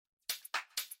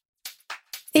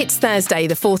It's Thursday,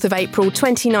 the 4th of April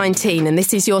 2019, and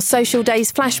this is your Social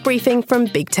Days flash briefing from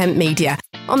Big Tent Media.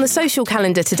 On the social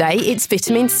calendar today, it's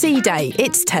Vitamin C Day,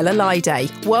 it's Tell a Lie Day,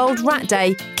 World Rat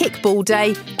Day, Kickball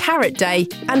Day, Carrot Day,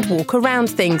 and Walk Around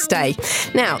Things Day.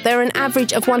 Now, there are an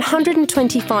average of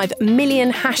 125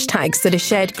 million hashtags that are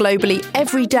shared globally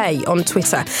every day on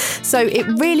Twitter. So it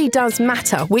really does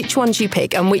matter which ones you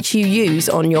pick and which you use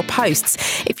on your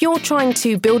posts. If you're trying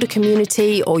to build a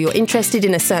community or you're interested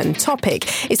in a certain topic,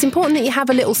 it's important that you have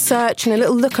a little search and a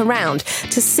little look around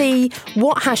to see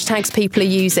what hashtags people are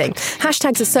using.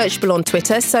 Hashtags are searchable on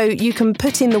Twitter, so you can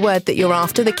put in the word that you're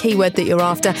after, the keyword that you're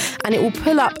after, and it will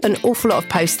pull up an awful lot of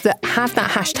posts that have that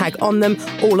hashtag on them,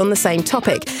 all on the same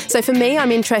topic. So for me,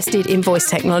 I'm interested in voice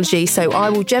technology, so I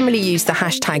will generally use the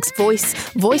hashtags voice,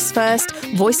 voice first,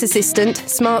 voice assistant,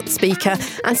 smart speaker,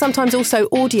 and sometimes also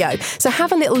audio. So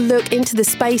have a little look into the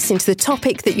space, into the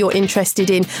topic that you're interested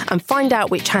in, and find out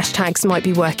which hashtags might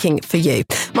be working for you.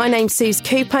 My name's Suze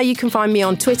Cooper. You can find me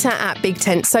on Twitter at Big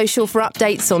Tent Social for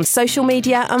updates on social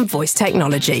media and voice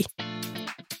technology.